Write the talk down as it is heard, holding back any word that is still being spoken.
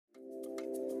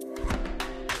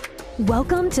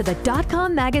Welcome to the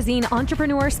DotCom Magazine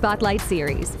Entrepreneur Spotlight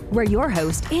Series, where your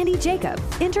host, Andy Jacob,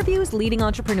 interviews leading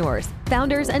entrepreneurs,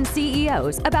 founders, and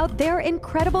CEOs about their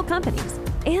incredible companies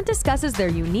and discusses their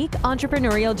unique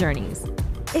entrepreneurial journeys.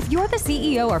 If you're the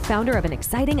CEO or founder of an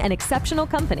exciting and exceptional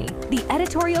company, the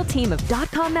editorial team of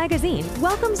DotCom Magazine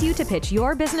welcomes you to pitch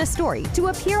your business story to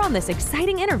appear on this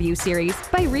exciting interview series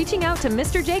by reaching out to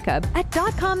Mr. Jacob at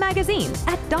DotCom Magazine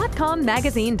at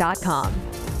dotcommagazine.com.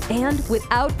 And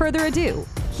without further ado,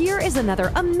 here is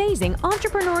another amazing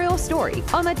entrepreneurial story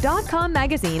on the DotCom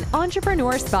Magazine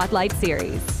Entrepreneur Spotlight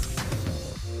Series.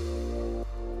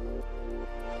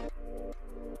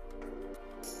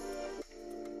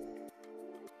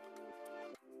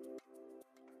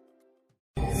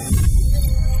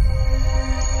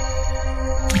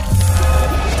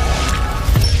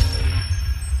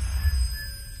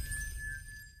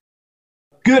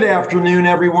 Good afternoon,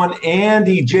 everyone.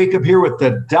 Andy Jacob here with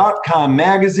the DotCom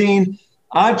Magazine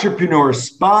Entrepreneur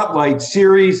Spotlight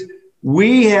Series.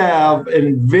 We have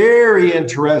a very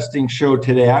interesting show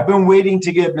today. I've been waiting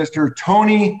to get Mr.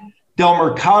 Tony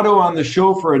Delmercado on the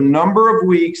show for a number of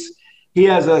weeks. He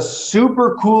has a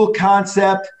super cool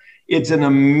concept. It's an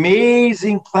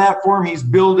amazing platform he's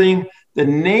building. The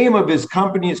name of his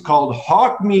company is called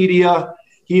Hawke Media.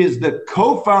 He is the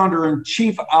co-founder and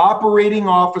chief operating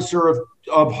officer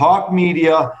of Hawke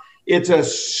Media. It's a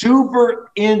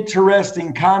super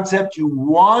interesting concept. You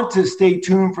want to stay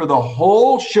tuned for the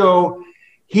whole show.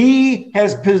 He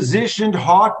has positioned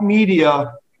Hawke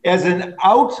Media as an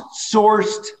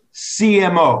outsourced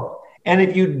CMO. And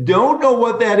if you don't know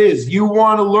what that is, you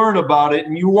want to learn about it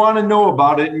and you want to know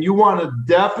about it and you want to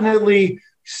definitely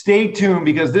stay tuned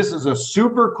because this is a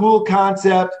super cool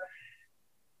concept.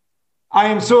 I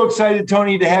am so excited,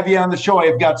 Tony, to have you on the show. I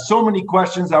have got so many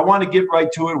questions. I want to get right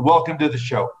to it. Welcome to the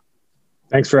show.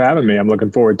 Thanks for having me. I'm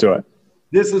looking forward to it.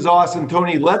 This is awesome,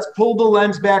 Tony. Let's pull the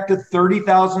lens back to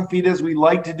 30,000 feet as we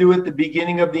like to do at the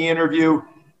beginning of the interview.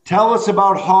 Tell us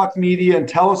about Hawke Media and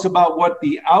tell us about what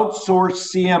the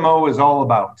outsourced CMO is all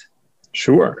about.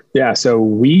 Sure. Yeah. So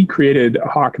we created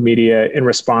Hawke Media in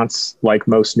response, like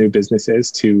most new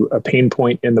businesses, to a pain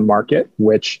point in the market,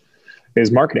 which is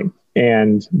marketing.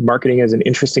 And marketing is an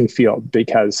interesting field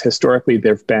because historically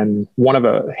there've been one of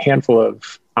a handful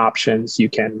of options. You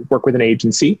can work with an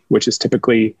agency, which is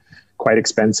typically quite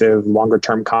expensive, longer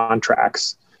term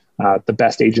contracts. The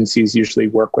best agencies usually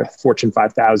work with Fortune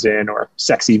 5000 or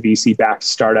sexy VC-backed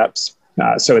startups.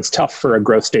 So it's tough for a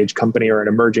growth stage company or an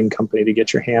emerging company to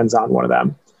get your hands on one of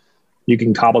them. You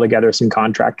can cobble together some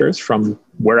contractors from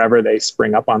wherever they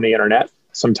spring up on the internet.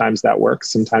 Sometimes that works,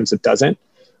 sometimes it doesn't.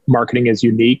 Marketing is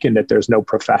unique in that there's no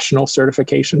professional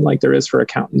certification like there is for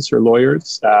accountants or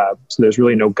lawyers. So there's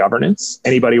really no governance.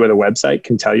 Anybody with a website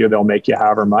can tell you they'll make you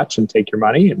however much and take your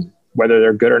money, and whether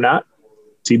they're good or not,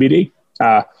 TBD.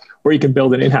 Or you can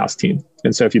build an in-house team.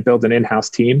 And so if you build an in-house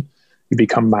team, you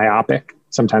become myopic.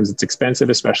 Sometimes it's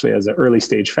expensive, especially as an early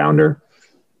stage founder.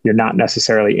 You're not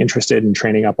necessarily interested in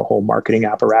training up a whole marketing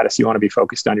apparatus. You want to be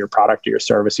focused on your product or your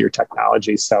service or your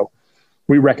technology. So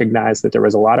we recognized that there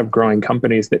was a lot of growing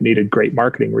companies that needed great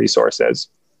marketing resources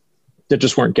that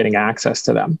just weren't getting access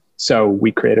to them. So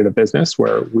we created a business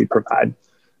where we provide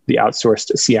the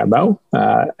outsourced CMO,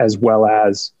 as well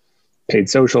as paid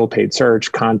social, paid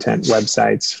search, content,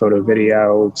 websites, photo,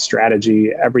 video,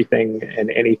 strategy, everything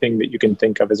and anything that you can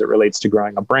think of as it relates to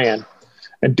growing a brand,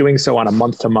 and doing so on a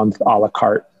month-to-month a la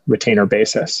carte retainer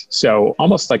basis. So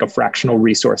almost like a fractional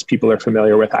resource. People are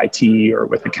familiar with IT or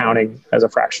with accounting as a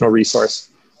fractional resource.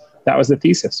 That was the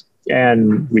thesis.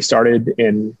 And we started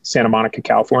in Santa Monica,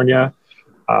 California,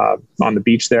 on the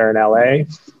beach there in LA.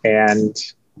 And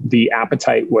the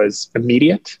appetite was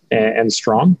immediate and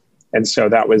strong. And so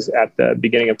that was at the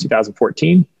beginning of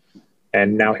 2014.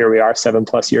 And now here we are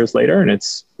 7+ years later, and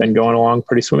it's been going along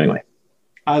pretty swimmingly.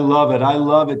 I love it. I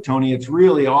love it, Tony. It's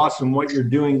really awesome what you're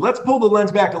doing. Let's pull the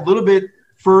lens back a little bit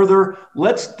further.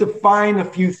 Let's define a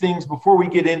few things before we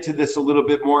get into this a little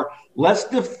bit more. Let's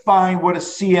define what a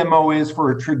CMO is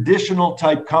for a traditional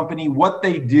type company, what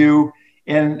they do,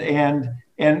 and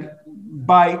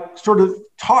by sort of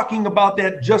talking about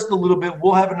that just a little bit,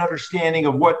 we'll have an understanding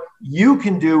of what you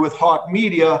can do with Hawke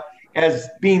Media as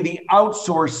being the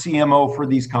outsourced CMO for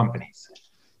these companies.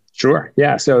 Sure.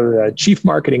 Yeah. So the chief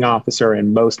marketing officer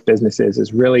in most businesses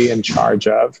is really in charge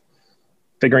of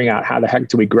figuring out how the heck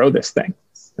do we grow this thing,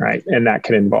 right? And that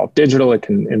can involve digital, it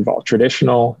can involve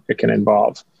traditional, it can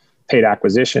involve paid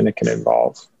acquisition, it can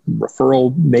involve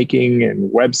referral making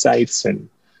and websites and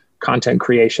content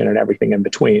creation and everything in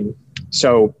between.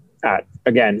 So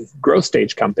again, growth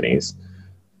stage companies,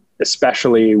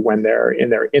 especially when they're in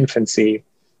their infancy,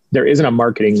 there isn't a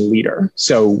marketing leader.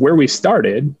 So where we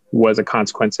started was a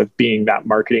consequence of being that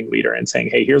marketing leader and saying,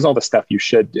 hey, here's all the stuff you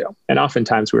should do. And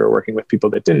oftentimes we were working with people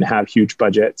that didn't have huge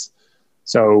budgets.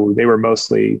 So they were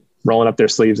mostly rolling up their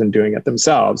sleeves and doing it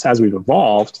themselves. As we've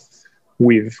evolved,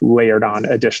 we've layered on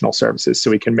additional services.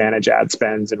 So we can manage ad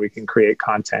spends and we can create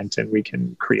content and we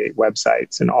can create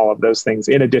websites and all of those things,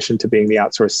 in addition to being the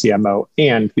outsourced CMO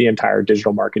and the entire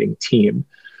digital marketing team.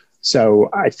 So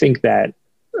I think that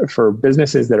for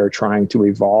businesses that are trying to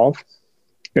evolve,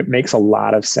 it makes a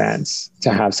lot of sense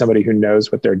to have somebody who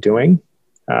knows what they're doing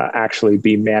actually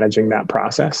be managing that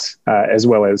process, as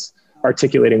well as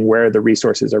articulating where the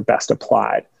resources are best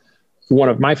applied. One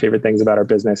of my favorite things about our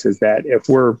business is that if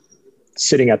we're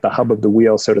sitting at the hub of the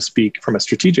wheel, so to speak, from a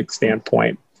strategic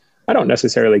standpoint, I don't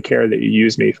necessarily care that you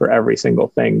use me for every single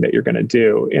thing that you're going to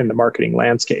do in the marketing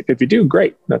landscape. If you do,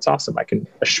 great. That's awesome. I can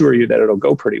assure you that it'll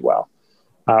go pretty well.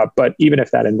 But even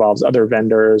if that involves other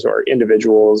vendors or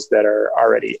individuals that are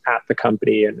already at the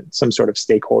company and some sort of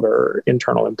stakeholder or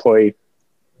internal employee,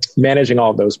 managing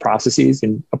all of those processes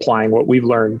and applying what we've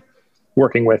learned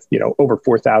working with, over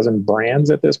 4,000 brands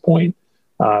at this point.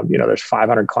 There's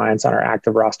 500 clients on our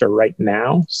active roster right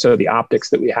now. So the optics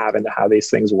that we have into how these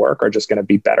things work are just going to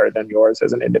be better than yours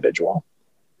as an individual.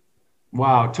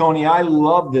 Wow, Tony, I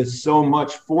love this so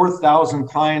much. 4,000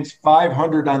 clients,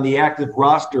 500 on the active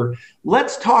roster.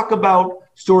 Let's talk about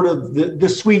sort of the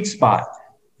sweet spot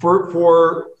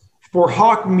for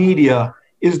Hawke Media.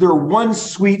 Is there one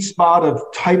sweet spot of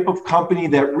type of company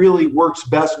that really works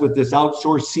best with this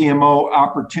outsourced CMO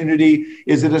opportunity?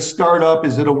 Is it a startup?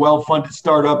 Is it a well-funded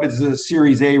startup? Is it a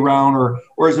Series A round,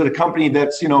 or is it a company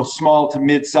that's small to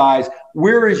mid-size?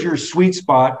 Where is your sweet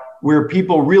spot where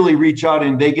people really reach out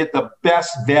and they get the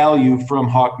best value from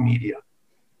Hawke Media?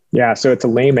 Yeah, so it's a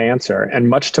lame answer. And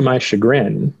much to my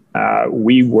chagrin,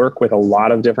 we work with a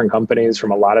lot of different companies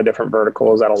from a lot of different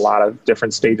verticals at a lot of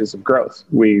different stages of growth.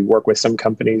 We work with some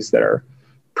companies that are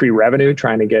pre-revenue,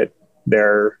 trying to get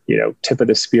their tip of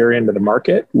the spear into the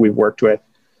market. We've worked with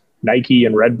Nike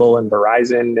and Red Bull and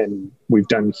Verizon, and we've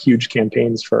done huge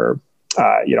campaigns for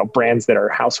brands that are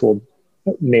household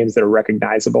names that are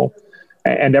recognizable,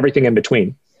 and everything in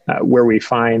between. Where we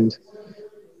find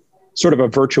sort of a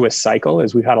virtuous cycle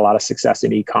is we've had a lot of success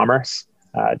in e-commerce,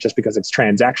 just because it's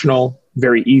transactional,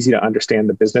 very easy to understand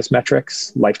the business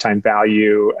metrics, lifetime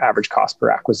value, average cost per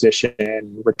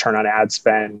acquisition, return on ad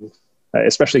spend.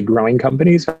 Especially growing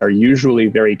companies are usually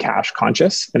very cash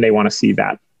conscious, and they want to see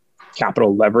that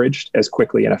capital leveraged as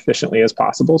quickly and efficiently as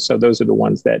possible. So those are the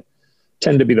ones that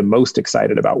tend to be the most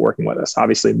excited about working with us.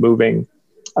 Obviously, moving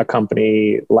a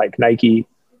company like Nike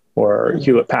or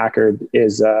Hewlett Packard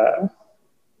is a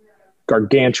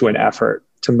gargantuan effort.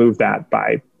 To move that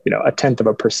by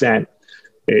 0.1%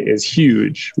 is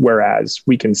huge, whereas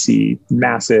we can see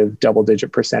massive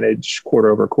double-digit percentage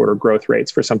quarter-over-quarter growth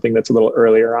rates for something that's a little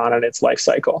earlier on in its life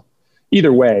cycle.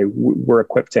 Either way, we're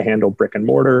equipped to handle brick and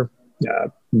mortar,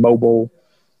 mobile,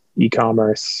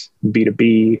 e-commerce,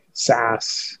 B2B,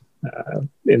 SaaS.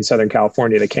 In Southern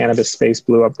California, the cannabis space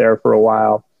blew up there for a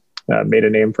while. Made a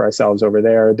name for ourselves over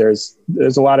there. There's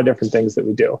a lot of different things that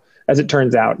we do. As it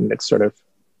turns out, and it's sort of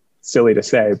silly to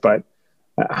say, but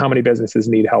how many businesses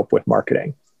need help with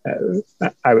marketing?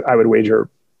 I would wager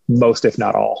most, if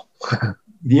not all.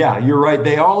 Yeah, you're right.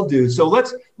 They all do. So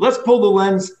let's pull the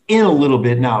lens in a little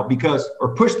bit now,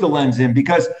 or push the lens in,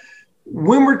 because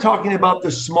when we're talking about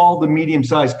the small to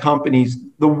medium-sized companies,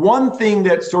 the one thing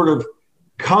that sort of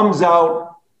comes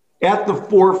out at the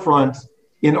forefront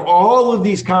in all of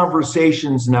these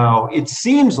conversations now, it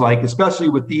seems like, especially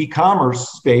with the e-commerce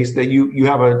space that you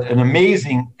have an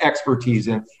amazing expertise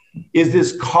in, is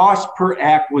this cost per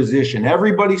acquisition.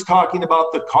 Everybody's talking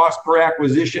about the cost per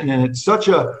acquisition, and it's such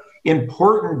a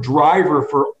important driver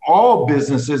for all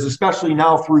businesses, especially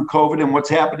now through COVID and what's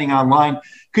happening online.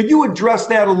 Could you address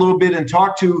that a little bit and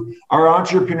talk to our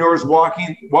entrepreneurs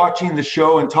watching the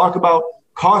show and talk about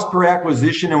cost per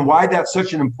acquisition and why that's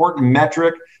such an important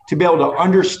metric to be able to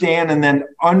understand and then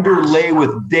underlay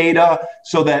with data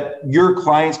so that your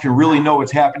clients can really know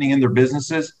what's happening in their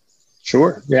businesses?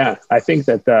 Sure. Yeah. I think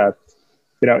that,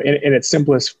 in its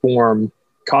simplest form,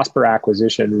 cost per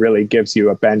acquisition really gives you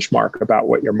a benchmark about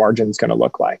what your margin is going to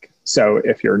look like. So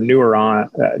if you're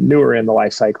newer in the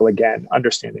life cycle, again,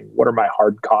 understanding what are my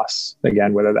hard costs,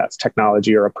 again, whether that's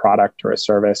technology or a product or a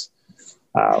service,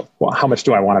 how much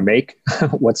do I want to make?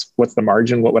 What's the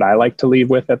margin? What would I like to leave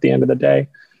with at the end of the day?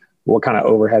 What kind of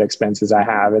overhead expenses I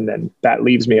have? And then that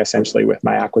leaves me essentially with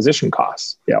my acquisition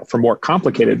costs. For more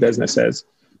complicated businesses,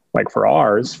 like for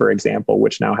ours, for example,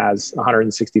 which now has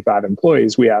 165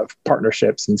 employees, we have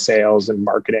partnerships and sales and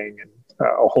marketing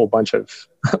a whole bunch of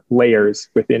layers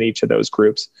within each of those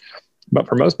groups. But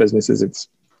for most businesses, it's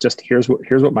just here's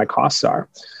what my costs are.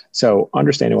 So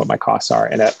understanding what my costs are,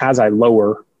 and as I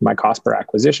lower my cost per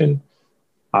acquisition,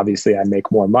 obviously I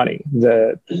make more money.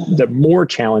 The more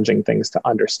challenging things to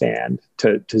understand,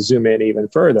 to zoom in even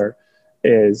further,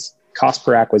 is cost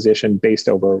per acquisition based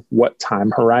over what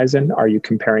time horizon. Are you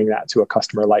comparing that to a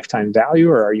customer lifetime value,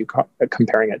 or are you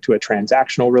comparing it to a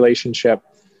transactional relationship?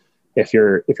 If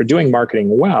you're doing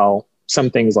marketing well, some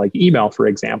things like email, for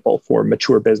example, for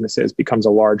mature businesses becomes a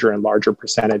larger and larger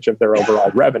percentage of their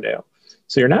overall revenue.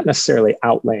 So you're not necessarily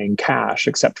outlaying cash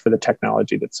except for the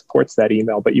technology that supports that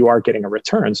email, but you are getting a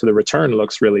return. So the return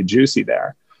looks really juicy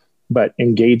there. But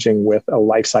engaging with a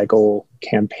lifecycle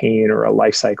campaign or a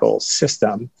lifecycle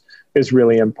system is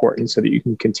really important so that you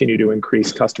can continue to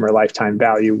increase customer lifetime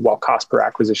value while cost per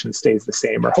acquisition stays the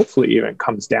same, or hopefully even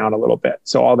comes down a little bit.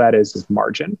 So all that is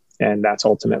margin. And that's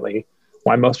ultimately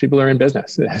why most people are in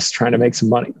business, is trying to make some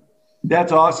money.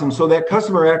 That's awesome. So that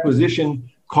customer acquisition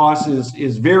cost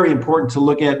is very important to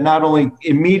look at, not only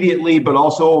immediately, but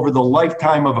also over the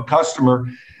lifetime of a customer.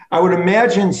 I would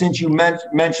imagine, since you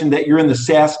mentioned that you're in the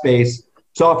SaaS space,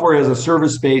 software as a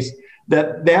service space,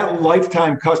 that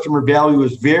lifetime customer value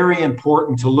is very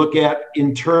important to look at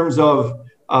in terms of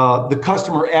the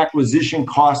customer acquisition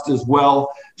cost as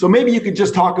well. So maybe you could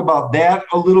just talk about that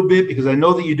a little bit, because I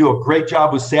know that you do a great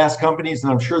job with SaaS companies,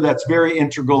 and I'm sure that's very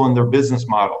integral in their business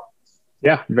model.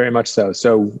 Yeah, very much so.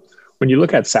 So when you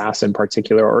look at SaaS in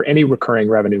particular, or any recurring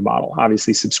revenue model,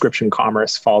 obviously subscription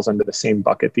commerce falls under the same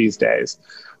bucket these days,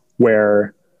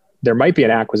 where there might be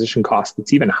an acquisition cost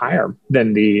that's even higher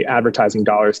than the advertising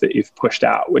dollars that you've pushed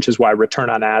out, which is why return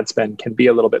on ad spend can be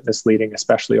a little bit misleading,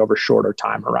 especially over shorter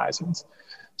time horizons.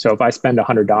 So if I spend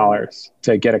 $100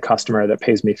 to get a customer that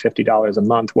pays me $50 a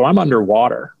month, well, I'm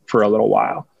underwater for a little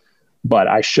while, but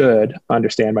I should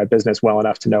understand my business well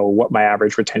enough to know what my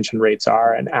average retention rates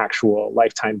are and actual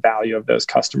lifetime value of those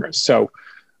customers. So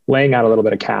laying out a little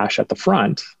bit of cash at the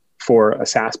front for a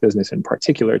SaaS business in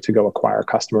particular to go acquire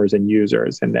customers and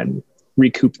users and then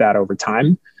recoup that over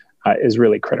time is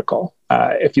really critical.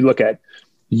 If you look at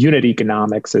unit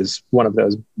economics, is one of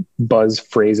those buzz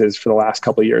phrases for the last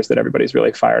couple of years that everybody's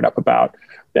really fired up about.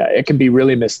 It can be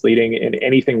really misleading in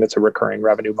anything that's a recurring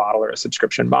revenue model or a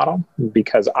subscription model,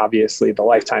 because obviously the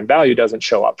lifetime value doesn't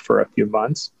show up for a few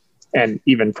months. And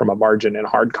even from a margin and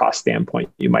hard cost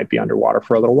standpoint, you might be underwater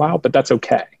for a little while, but that's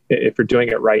okay. If you're doing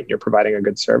it right and you're providing a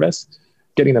good service,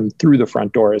 getting them through the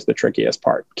front door is the trickiest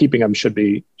part. Keeping them should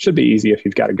be easy if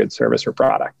you've got a good service or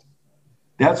product.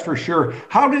 That's for sure.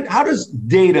 How does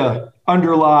data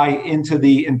underlie into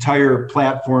the entire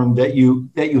platform that you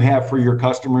have for your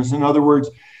customers? In other words,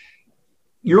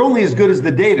 you're only as good as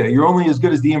the data. You're only as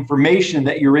good as the information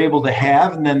that you're able to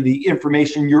have, and then the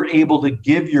information you're able to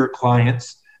give your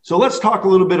clients. So let's talk a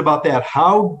little bit about that.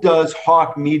 How does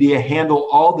Hawke Media handle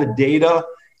all the data,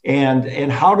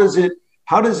 and how does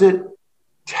it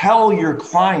tell your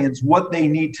clients what they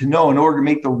need to know in order to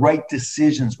make the right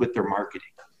decisions with their marketing?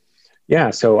 Yeah,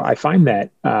 so I find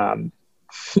that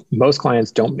most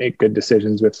clients don't make good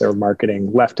decisions with their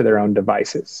marketing left to their own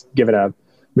devices, given a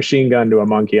machine gun to a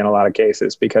monkey in a lot of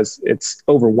cases, because it's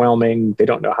overwhelming. They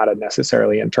don't know how to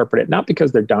necessarily interpret it, not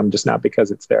because they're dumb, just not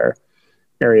because it's their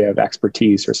area of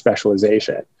expertise or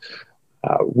specialization.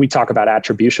 We talk about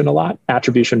attribution a lot.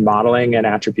 Attribution modeling and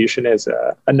attribution is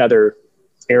another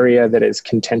area that is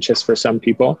contentious for some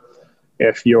people.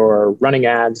 If you're running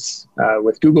ads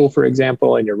with Google, for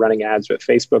example, and you're running ads with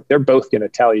Facebook, they're both going to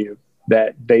tell you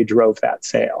that they drove that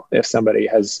sale if somebody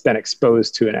has been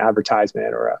exposed to an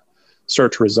advertisement or a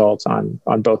search results on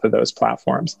both of those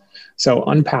platforms. So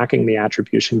unpacking the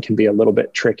attribution can be a little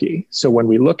bit tricky. So when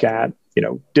we look at,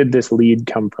 did this lead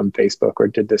come from Facebook, or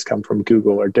did this come from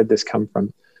Google, or did this come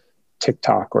from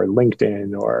TikTok or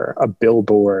LinkedIn or a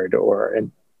billboard or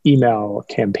an email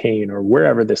campaign or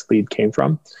wherever this lead came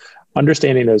from,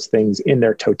 understanding those things in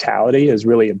their totality is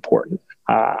really important.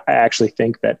 I actually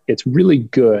think that it's really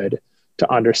good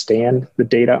to understand the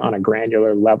data on a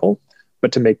granular level,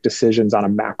 but to make decisions on a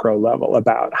macro level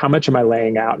about how much am I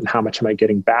laying out and how much am I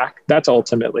getting back. That's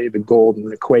ultimately the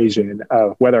golden equation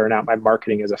of whether or not my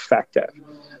marketing is effective.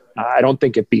 I don't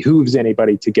think it behooves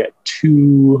anybody to get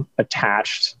too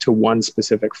attached to one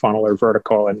specific funnel or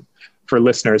vertical. And for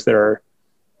listeners that are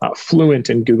fluent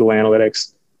in Google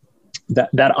Analytics,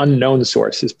 that unknown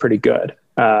source is pretty good.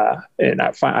 And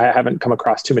I haven't come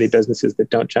across too many businesses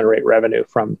that don't generate revenue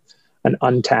from an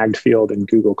untagged field in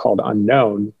Google called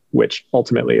unknown, which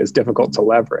ultimately is difficult to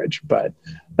leverage. But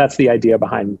that's the idea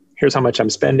behind, here's how much I'm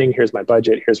spending, here's my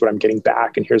budget, here's what I'm getting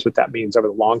back, and here's what that means over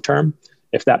the long term.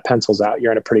 if that pencils out,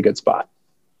 you're in a pretty good spot.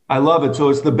 I love it. So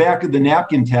it's the back of the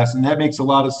napkin test, and that makes a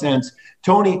lot of sense.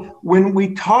 Tony, when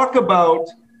we talk about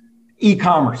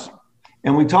e-commerce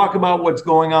and we talk about what's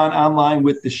going on online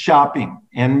with the shopping,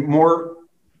 and more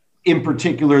in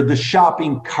particular, the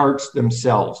shopping carts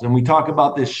themselves, and we talk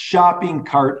about this shopping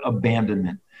cart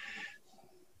abandonment,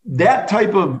 that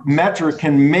type of metric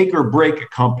can make or break a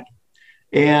company.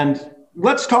 And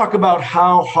let's talk about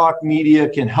how Hawke Media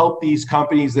can help these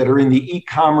companies that are in the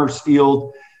e-commerce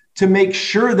field to make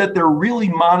sure that they're really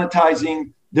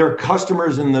monetizing their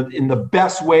customers in the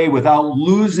best way without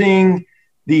losing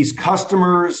these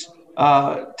customers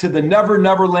to the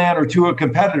never land or to a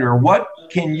competitor. What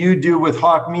can you do with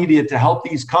Hawke Media to help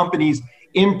these companies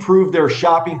improve their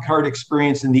shopping cart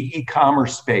experience in the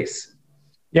e-commerce space?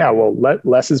 Yeah, well,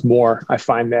 less is more. I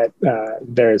find that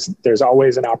there's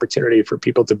always an opportunity for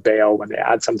people to bail when they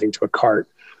add something to a cart.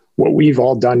 What we've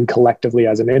all done collectively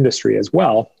as an industry as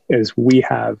well is we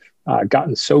have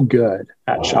gotten so good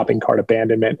at shopping cart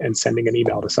abandonment and sending an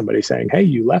email to somebody saying, hey,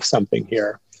 you left something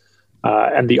here.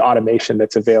 And the automation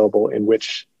that's available in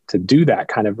which to do that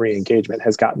kind of re-engagement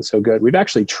has gotten so good. We've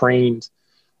actually trained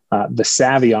the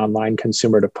savvy online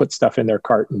consumer to put stuff in their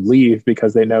cart and leave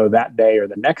because they know that day or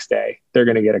the next day, they're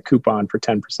going to get a coupon for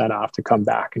 10% off to come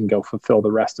back and go fulfill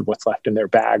the rest of what's left in their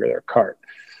bag or their cart.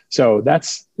 So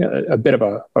that's a bit of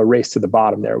a race to the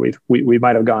bottom there. We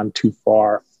might have gone too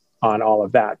far on all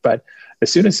of that. But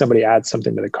as soon as somebody adds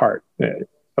something to the cart,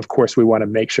 of course, we want to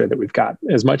make sure that we've got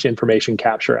as much information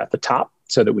capture at the top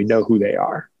so that we know who they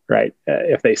are, right?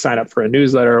 If they sign up for a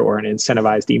newsletter or an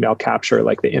incentivized email capture,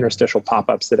 like the interstitial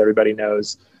pop-ups that everybody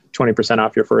knows, 20%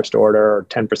 off your first order or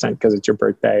 10% because it's your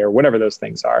birthday or whatever those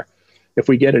things are. If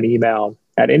we get an email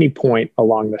at any point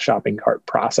along the shopping cart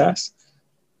process,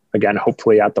 again,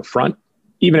 hopefully at the front,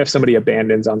 even if somebody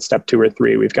abandons on step 2 or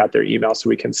 3, we've got their email so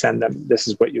we can send them, this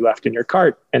is what you left in your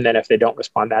cart. And then if they don't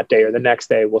respond that day or the next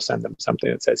day, we'll send them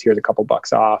something that says, here's a couple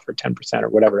bucks off or 10% or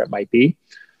whatever it might be.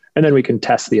 And then we can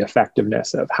test the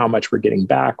effectiveness of how much we're getting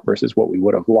back versus what we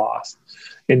would have lost.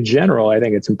 In general, I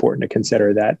think it's important to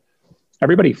consider that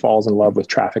everybody falls in love with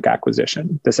traffic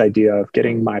acquisition, this idea of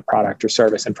getting my product or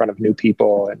service in front of new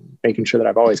people and making sure that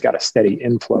I've always got a steady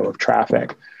inflow of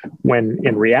traffic. When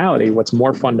in reality, what's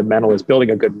more fundamental is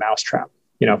building a good mousetrap.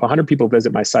 You know, if 100 people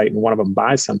visit my site and one of them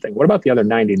buys something, what about the other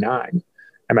 99?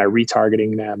 Am I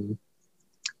retargeting them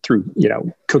through,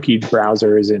 cookie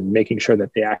browsers and making sure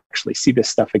that they actually see this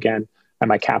stuff again?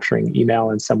 Am I capturing email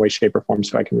in some way, shape, or form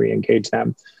so I can re-engage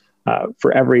them?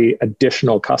 For every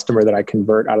additional customer that I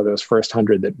convert out of those first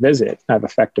 100 that visit, I've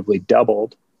effectively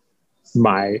doubled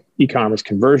my e-commerce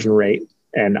conversion rate,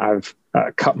 and I've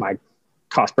cut my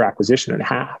cost per acquisition in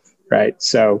half, right?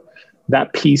 So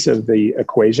that piece of the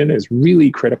equation is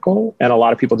really critical, and a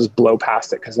lot of people just blow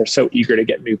past it because they're so eager to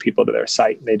get new people to their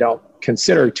site, and they don't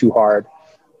consider too hard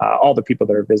all the people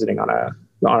that are visiting on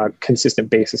a consistent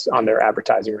basis on their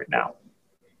advertising right now.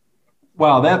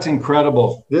 Wow, that's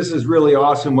incredible. This is really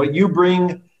awesome. What you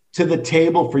bring to the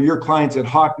table for your clients at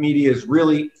Hawke Media is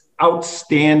really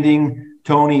outstanding.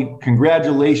 Tony,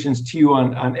 congratulations to you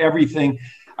on everything.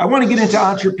 I want to get into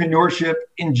entrepreneurship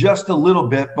in just a little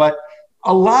bit, but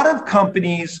a lot of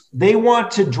companies, they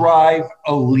want to drive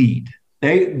a lead.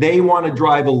 They want to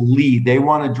drive a lead. They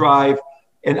want to drive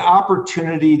an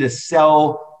opportunity to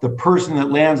sell the person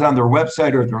that lands on their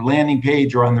website or their landing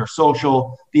page or on their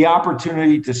social, the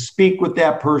opportunity to speak with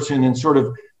that person and sort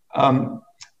of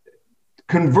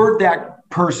convert that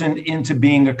person into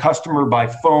being a customer by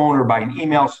phone or by an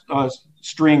email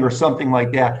string or something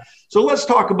like that. So let's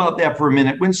talk about that for a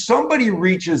minute. When somebody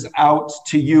reaches out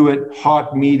to you at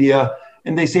Hawke Media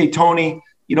and they say, Tony,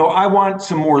 I want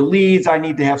some more leads. I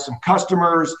need to have some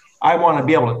customers. I want to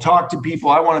be able to talk to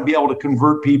people. I want to be able to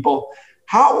convert people.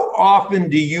 How often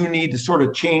do you need to sort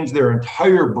of change their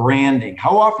entire branding?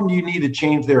 How often do you need to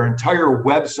change their entire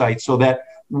website so that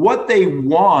what they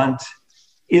want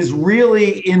is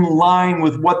really in line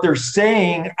with what they're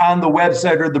saying on the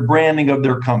website or the branding of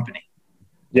their company?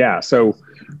 Yeah. So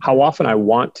how often I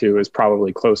want to is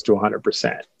probably close to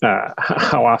 100%.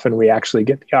 How often we actually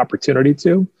get the opportunity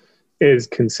to is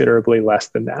considerably less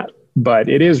than that. But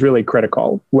it is really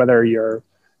critical, whether you're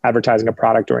advertising a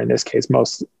product, or in this case,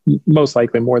 most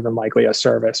likely, more than likely, a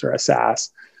service or a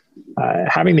SaaS,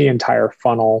 having the entire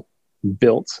funnel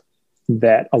built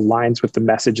that aligns with the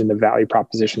message and the value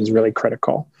proposition is really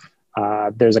critical.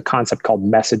 There's a concept called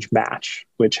message match,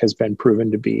 which has been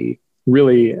proven to be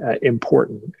really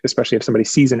important, especially if somebody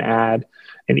sees an ad,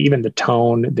 and even the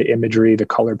tone, the imagery, the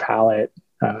color palette,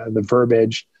 the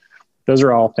verbiage. Those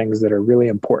are all things that are really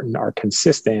important, are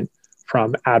consistent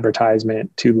from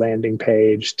advertisement to landing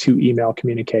page to email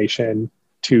communication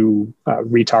to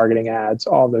retargeting ads,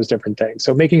 all those different things.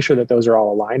 So making sure that those are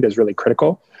all aligned is really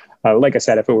critical. Like I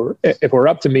said, if it were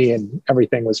up to me and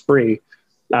everything was free,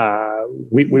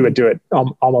 we would do it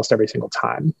almost every single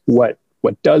time. What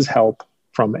does help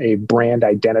from a brand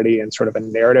identity and sort of a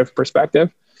narrative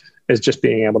perspective is just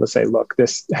being able to say, look,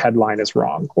 this headline is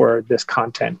wrong, or this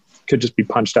content could just be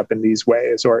punched up in these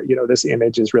ways, or, this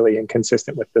image is really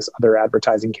inconsistent with this other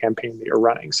advertising campaign that you're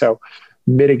running. So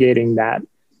mitigating that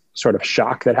sort of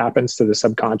shock that happens to the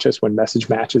subconscious when message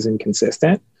match is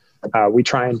inconsistent, we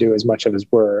try and do as much of as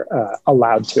we're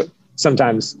allowed to.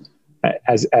 Sometimes,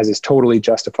 as is totally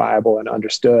justifiable and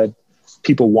understood,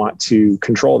 people want to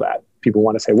control that. People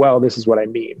want to say, well, this is what I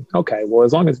mean. Okay, well,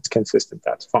 as long as it's consistent,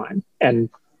 that's fine. And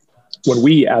when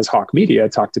we, as Hawke Media,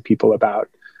 talk to people about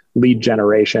lead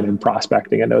generation and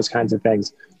prospecting and those kinds of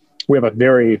things, we have a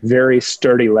very, very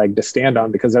sturdy leg to stand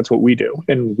on, because that's what we do.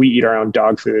 And we eat our own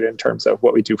dog food in terms of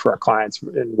what we do for our clients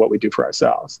and what we do for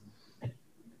ourselves.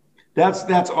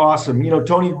 That's awesome.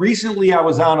 Tony, recently I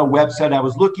was on a website. I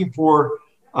was looking for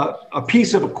a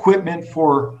piece of equipment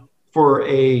for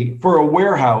a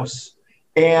warehouse.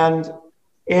 And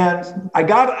I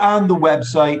got on the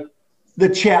website, the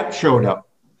chat showed up.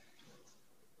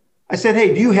 I said,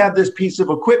 hey, do you have this piece of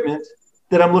equipment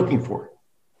that I'm looking for?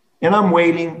 And I'm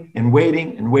waiting and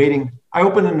waiting and waiting. I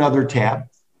open another tab.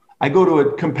 I go to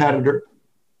a competitor.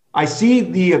 I see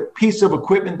the piece of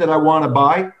equipment that I want to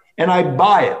buy, and I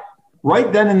buy it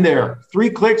right then and there. 3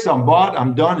 clicks, I'm bought,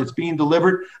 I'm done, it's being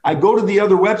delivered. I go to the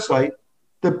other website.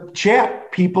 The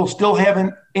chat people still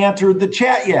haven't answered the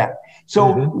chat yet. So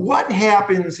what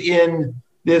happens in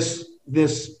this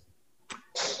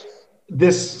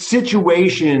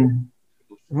situation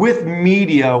with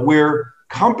media where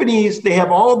companies, they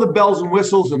have all the bells and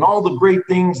whistles and all the great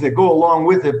things that go along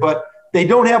with it, but they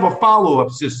don't have a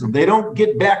follow-up system. They don't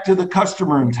get back to the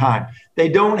customer in time. They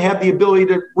don't have the ability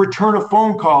to return a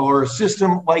phone call or a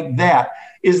system like that.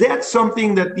 Is that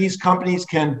something that these companies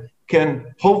can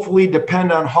hopefully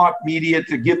depend on Hawke Media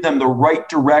to give them the right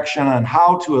direction on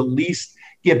how to at least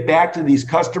get back to these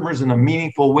customers in a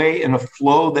meaningful way, in a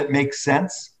flow that makes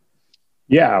sense?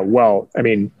 Yeah, well, I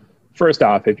mean, first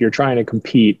off, if you're trying to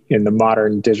compete in the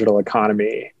modern digital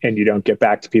economy and you don't get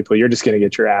back to people, you're just going to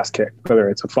get your ass kicked, whether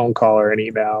it's a phone call or an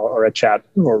email or a chat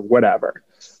or whatever.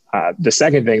 The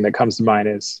second thing that comes to mind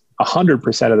is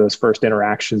 100% of those first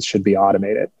interactions should be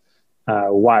automated.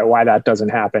 Why that doesn't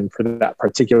happen for that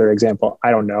particular example,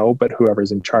 I don't know, but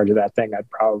whoever's in charge of that thing, I'd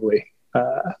probably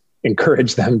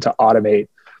encourage them to automate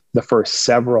the first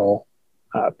several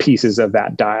pieces of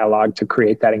that dialogue to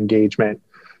create that engagement,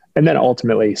 and then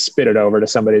ultimately spit it over to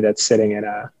somebody that's sitting in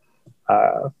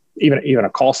even a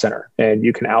call center. And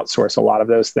you can outsource a lot of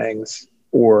those things,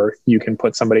 or you can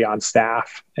put somebody on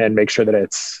staff and make sure that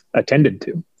it's attended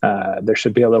to. There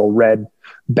should be a little red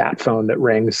bat phone that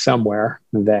rings somewhere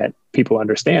that people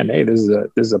understand, hey, this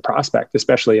is a prospect,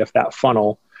 especially if that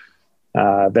funnel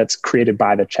that's created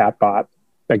by the chatbot,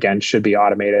 again, should be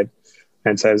automated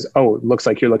and says, oh, it looks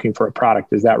like you're looking for a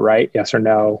product. Is that right? Yes or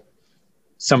no?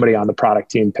 Somebody on the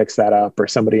product team picks that up, or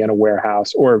somebody in a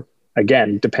warehouse, or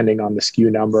again, depending on the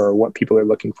SKU number or what people are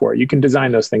looking for. You can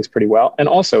design those things pretty well. And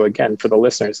also, again, for the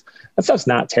listeners, that stuff's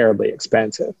not terribly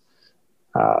expensive.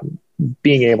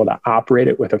 Being able to operate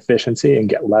it with efficiency and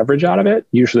get leverage out of it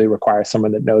usually requires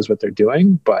someone that knows what they're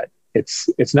doing, but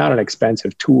it's not an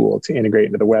expensive tool to integrate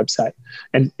into the website.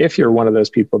 And if you're one of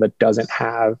those people that doesn't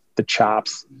have the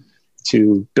chops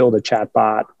to build a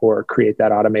chatbot or create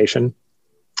that automation,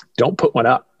 don't put one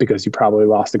up, because you probably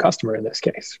lost a customer in this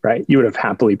case, right? You would have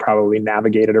happily probably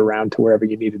navigated around to wherever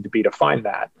you needed to be to find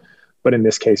that. But in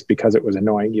this case, because it was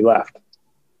annoying, you left.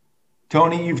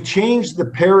 Tony, you've changed the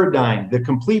paradigm, the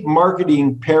complete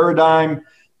marketing paradigm,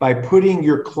 by putting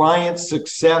your client's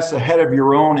success ahead of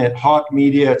your own at Hawke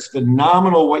Media. It's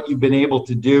phenomenal what you've been able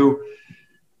to do.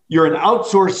 You're an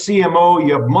outsourced CMO.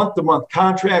 You have month-to-month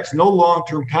contracts, no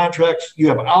long-term contracts. You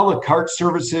have a la carte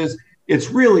services. It's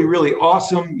really, really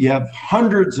awesome. You have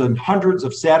hundreds and hundreds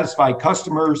of satisfied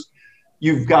customers.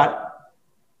 You've got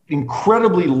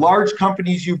incredibly large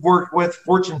companies you've worked with,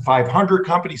 Fortune 500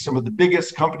 companies, some of the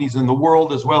biggest companies in the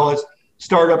world, as well as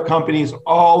startup companies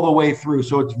all the way through.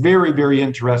 So it's very, very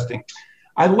interesting.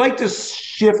 I'd like to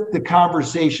shift the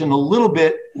conversation a little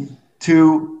bit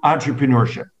to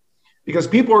entrepreneurship, because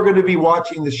people are going to be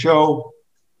watching the show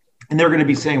and they're going to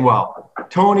be saying, well,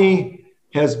 Tony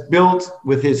has built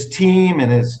with his team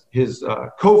and his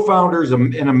co-founders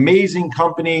an amazing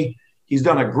company. He's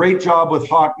done a great job with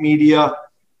Hawke Media.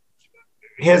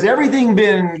 Has everything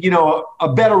been,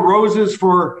 a bed of roses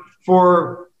for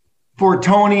for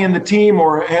Tony and the team,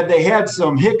 or had they had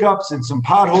some hiccups and some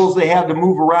potholes they had to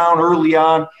move around early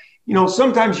on?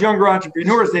 Sometimes younger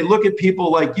entrepreneurs, they look at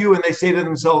people like you and they say to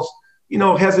themselves,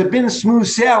 has it been smooth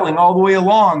sailing all the way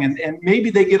along? And maybe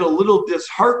they get a little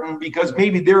disheartened because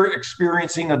maybe they're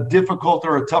experiencing a difficult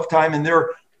or a tough time in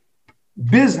their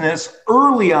business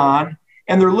early on.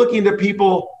 And they're looking to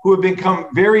people who have become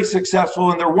very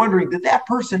successful, and they're wondering, did that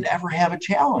person ever have a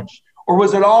challenge? Or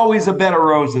was it always a bed of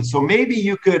roses? So maybe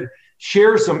you could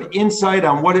share some insight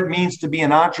on what it means to be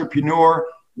an entrepreneur,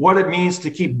 what it means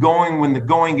to keep going when the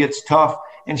going gets tough,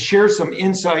 and share some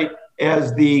insight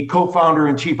as the co-founder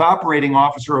and chief operating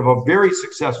officer of a very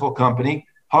successful company,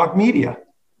 Hawke Media.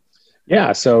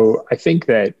 Yeah, so I think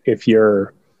that if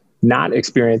you're not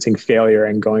experiencing failure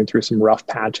and going through some rough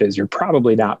patches, you're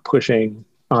probably not pushing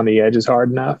on the edges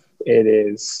hard enough. It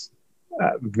is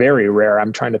very rare.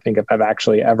 I'm trying to think if I've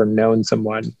actually ever known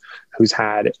someone who's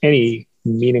had any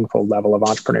meaningful level of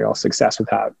entrepreneurial success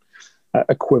without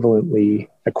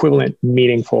equivalent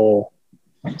meaningful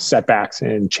setbacks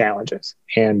and challenges.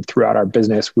 And throughout our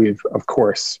business, we've, of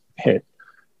course, hit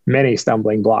many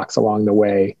stumbling blocks along the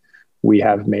way. We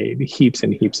have made heaps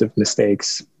and heaps of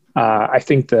mistakes. I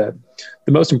think the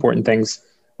most important things,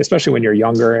 especially when you're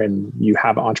younger and you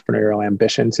have entrepreneurial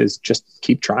ambitions, is just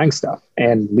keep trying stuff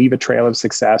and leave a trail of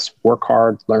success, work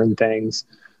hard, learn things.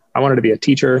 I wanted to be a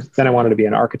teacher, then I wanted to be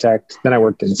an architect, then I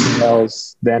worked in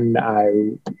sales, then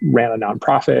I ran a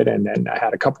nonprofit, and then I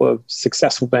had a couple of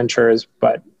successful ventures.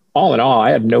 But all in all,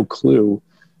 I had no clue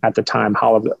at the time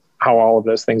how all of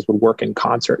those things would work in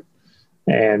concert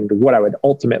and what I would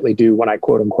ultimately do when I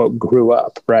quote unquote grew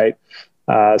up, right?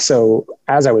 So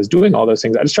as I was doing all those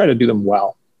things, I just tried to do them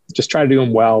well. Just try to do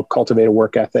them well, cultivate a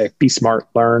work ethic, be smart,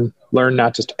 learn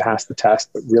not just to pass the test,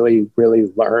 but really,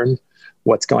 really learn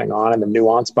what's going on and the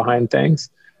nuance behind things.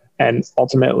 And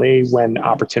ultimately, when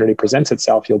opportunity presents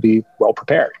itself, you'll be well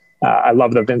prepared. I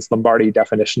love the Vince Lombardi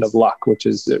definition of luck, which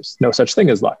is there's no such thing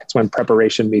as luck. It's when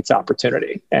preparation meets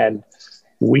opportunity. And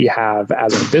we have,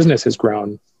 as our business has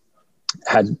grown,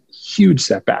 had huge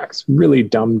setbacks, really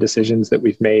dumb decisions that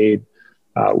we've made.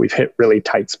 We've hit really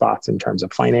tight spots in terms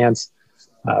of finance.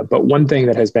 But one thing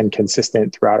that has been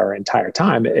consistent throughout our entire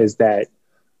time is that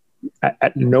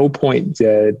at no point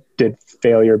did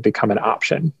failure become an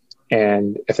option.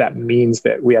 And if that means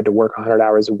that we had to work 100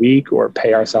 hours a week or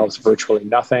pay ourselves virtually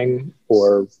nothing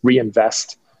or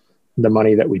reinvest the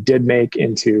money that we did make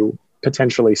into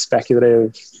potentially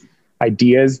speculative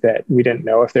ideas that we didn't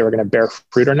know if they were going to bear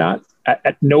fruit or not,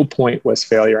 at no point was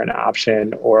failure an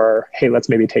option or, hey, let's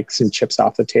maybe take some chips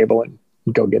off the table and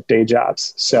go get day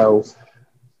jobs. So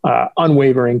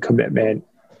unwavering commitment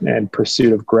and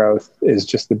pursuit of growth is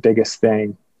just the biggest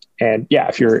thing. And yeah,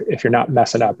 if you're not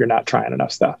messing up, you're not trying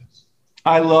enough stuff.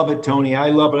 I love it, Tony. I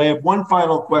love it. I have one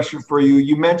final question for you.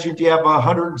 You mentioned you have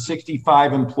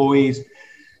 165 employees.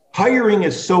 Hiring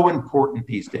is so important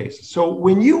these days. So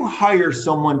when you hire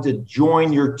someone to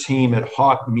join your team at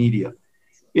Hawke Media,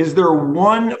 is there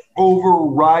one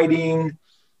overriding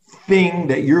thing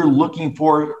that you're looking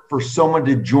for someone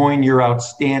to join your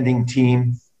outstanding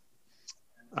team?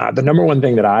 The number one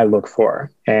thing that I look for,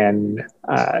 and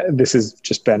this has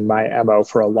just been my MO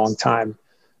for a long time,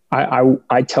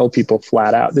 I tell people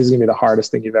flat out, this is going to be the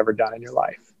hardest thing you've ever done in your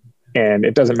life. And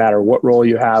it doesn't matter what role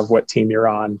you have, what team you're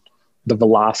on, the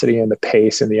velocity and the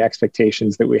pace and the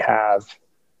expectations that we have,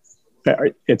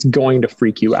 it's going to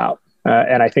freak you out.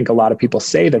 And I think a lot of people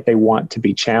say that they want to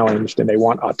be challenged and they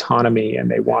want autonomy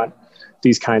and they want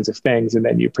these kinds of things. And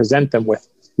then you present them with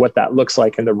what that looks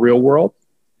like in the real world.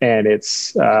 And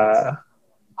it's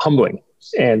humbling.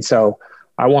 And so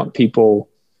I want people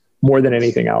more than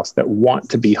anything else that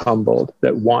want to be humbled,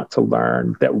 that want to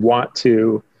learn, that want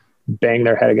to bang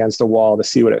their head against a wall to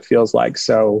see what it feels like.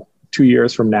 So 2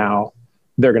 years from now,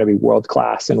 they're going to be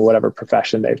world-class in whatever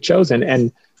profession they've chosen.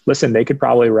 And listen, they could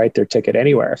probably write their ticket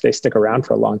anywhere. If they stick around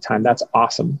for a long time, that's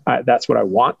awesome. That's what I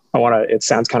want. It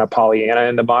sounds kind of Pollyanna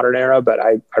in the modern era, but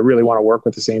I really want to work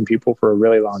with the same people for a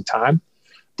really long time.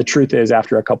 The truth is,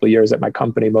 after a couple of years at my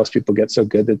company, most people get so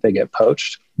good that they get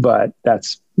poached, but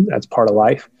that's part of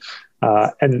life.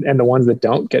 And the ones that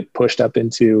don't get pushed up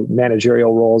into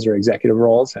managerial roles or executive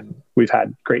roles. And we've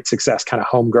had great success kind of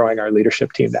home growing our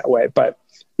leadership team that way. But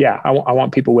yeah, I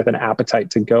want people with an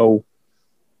appetite to go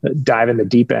dive in the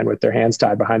deep end with their hands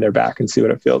tied behind their back and see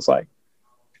what it feels like.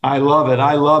 I love it.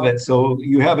 I love it. So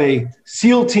you have a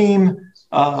SEAL team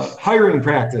hiring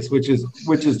practice, which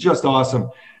is just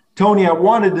awesome. Tony, I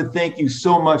wanted to thank you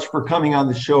so much for coming on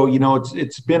the show. You know,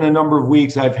 it's been a number of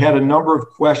weeks. I've had a number of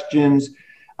questions.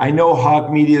 I know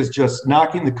Hawke Media is just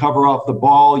knocking the cover off the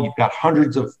ball. You've got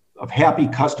hundreds of of happy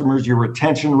customers. Your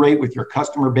retention rate with your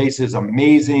customer base is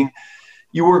amazing.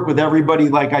 You work with everybody,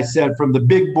 like I said, from the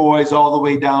big boys all the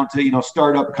way down to,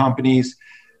 startup companies.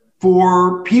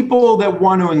 For people that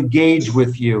want to engage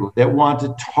with you, that want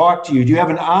to talk to you, do you have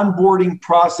an onboarding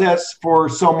process for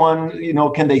someone?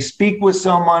 Can they speak with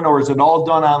someone, or is it all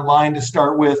done online to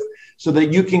start with, so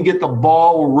that you can get the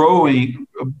ball rolling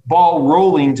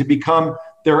to become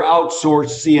their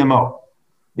outsourced CMO?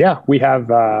 Yeah, we have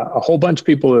a whole bunch of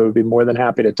people who would be more than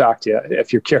happy to talk to you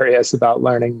if you're curious about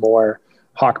learning more.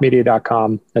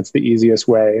 HawkeMedia.com. That's the easiest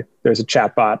way. There's a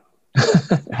chat bot.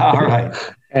 All right.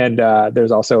 And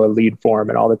there's also a lead form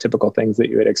and all the typical things that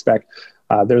you would expect.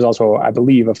 There's also, I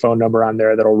believe, a phone number on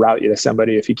there that'll route you to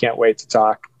somebody. If you can't wait to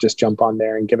talk, just jump on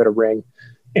there and give it a ring.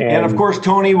 And of course,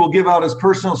 Tony will give out his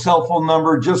personal cell phone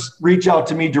number. Just reach out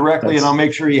to me directly and I'll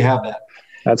make sure you have that.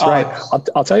 That's right.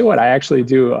 I'll tell you what, I actually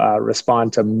do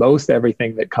respond to most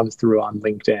everything that comes through on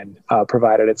LinkedIn,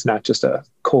 provided it's not just a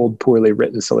cold, poorly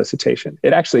written solicitation.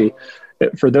 It actually,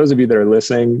 for those of you that are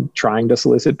listening, trying to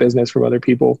solicit business from other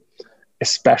people,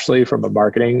 especially from a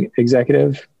marketing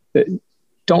executive,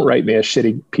 don't write me a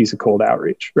shitty piece of cold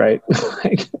outreach, right?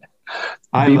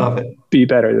 I love it. Be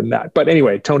better than that. But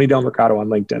anyway, Tony Delmercado on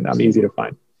LinkedIn. I'm easy to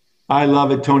find. I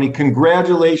love it, Tony.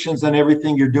 Congratulations on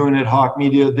everything you're doing at Hawke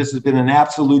Media. This has been an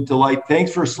absolute delight.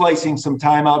 Thanks for slicing some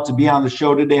time out to be on the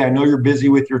show today. I know you're busy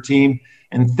with your team,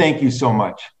 and thank you so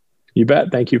much. You bet.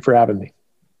 Thank you for having me.